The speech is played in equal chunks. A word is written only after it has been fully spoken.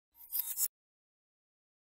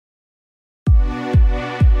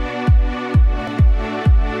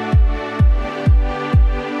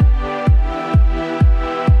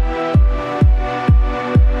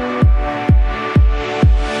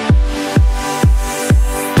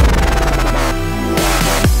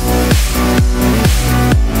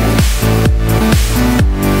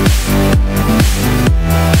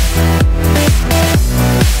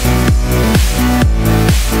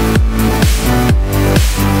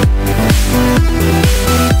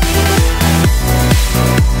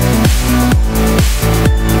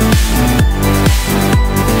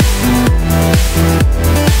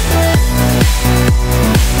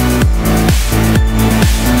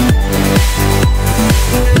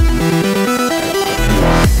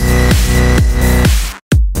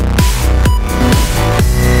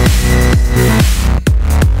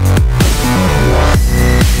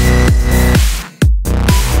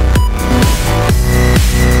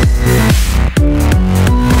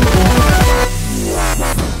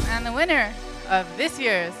of this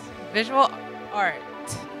year's Visual Art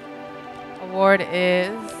award is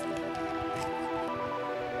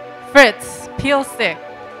FRITZ PIELSTICK.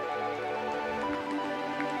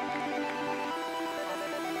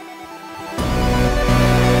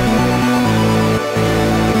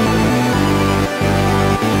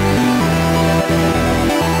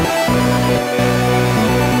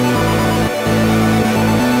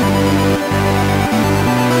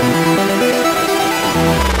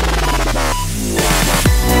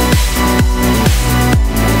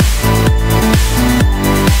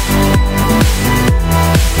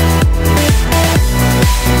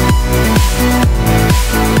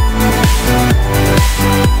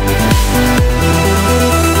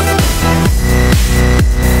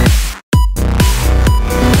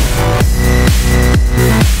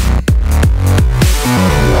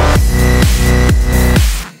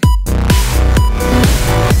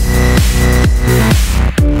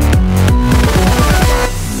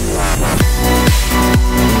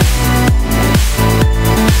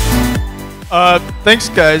 Thanks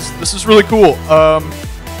guys, this is really cool.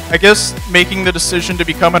 I guess making the decision to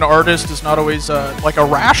become an artist is not always like a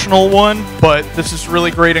rational one, but this is really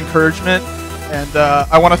great encouragement. And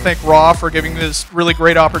I want to thank Raw for giving this really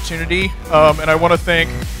great opportunity. And I want to thank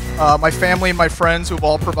my family and my friends who have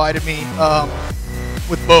all provided me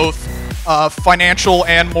with both financial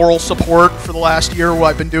and moral support for the last year while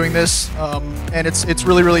I've been doing this. And it's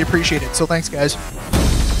really, really appreciated. So thanks guys.